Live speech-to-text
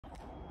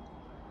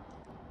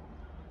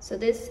So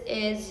this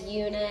is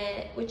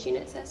unit, which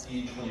unit is this?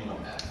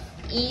 E21F.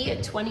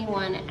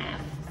 E21F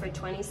for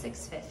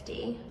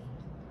 $26.50.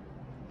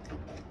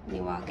 When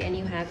you walk in,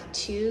 you have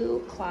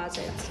 2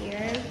 closets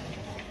here.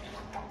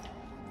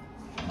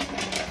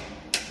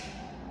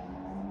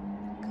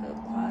 Coat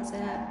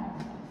closet.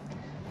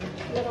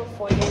 Little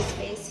foyer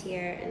space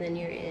here, and then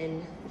you're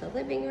in the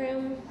living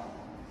room.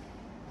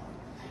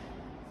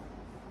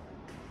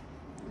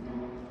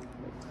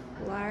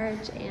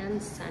 Large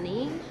and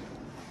sunny.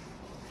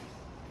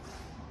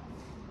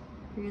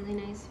 Really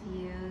nice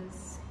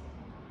views.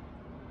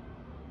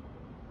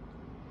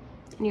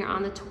 And you're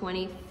on the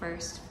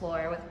 21st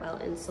floor with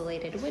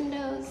well-insulated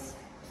windows,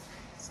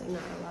 so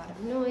not a lot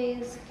of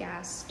noise.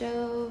 Gas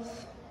stove.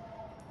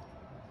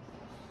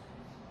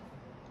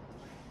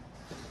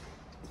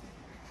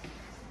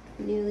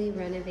 Newly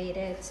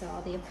renovated, so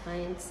all the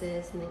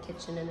appliances in the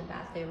kitchen and the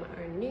bathroom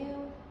are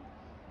new.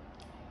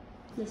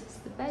 This is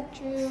the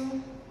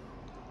bedroom.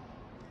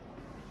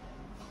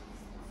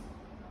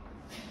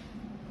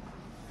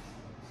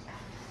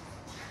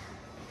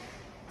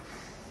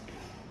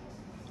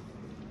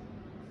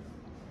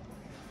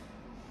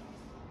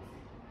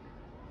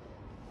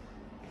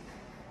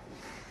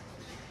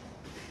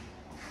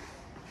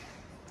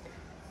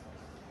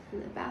 In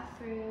the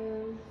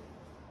bathroom.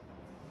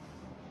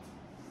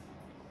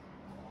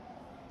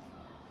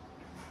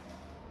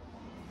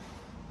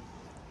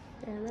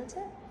 And that's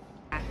it.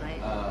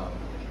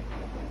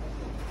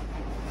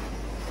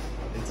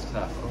 It's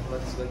tough.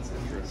 Oh, that's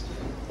interesting.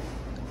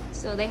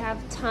 So they have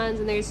tons,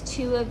 and there's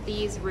 2 of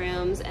these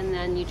rooms, and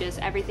then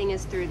everything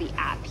is through the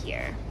app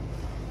here.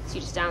 So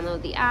you just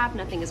download the app,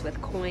 nothing is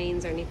with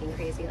coins or anything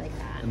crazy like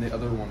that. And the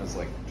other one is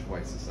like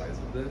twice the size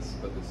of this,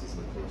 but this is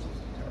the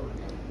closest tower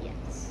one.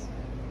 Yes.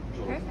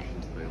 Perfect.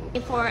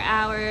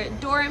 24-hour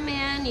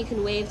doorman, you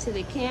can wave to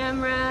the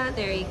camera.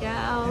 There you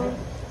go.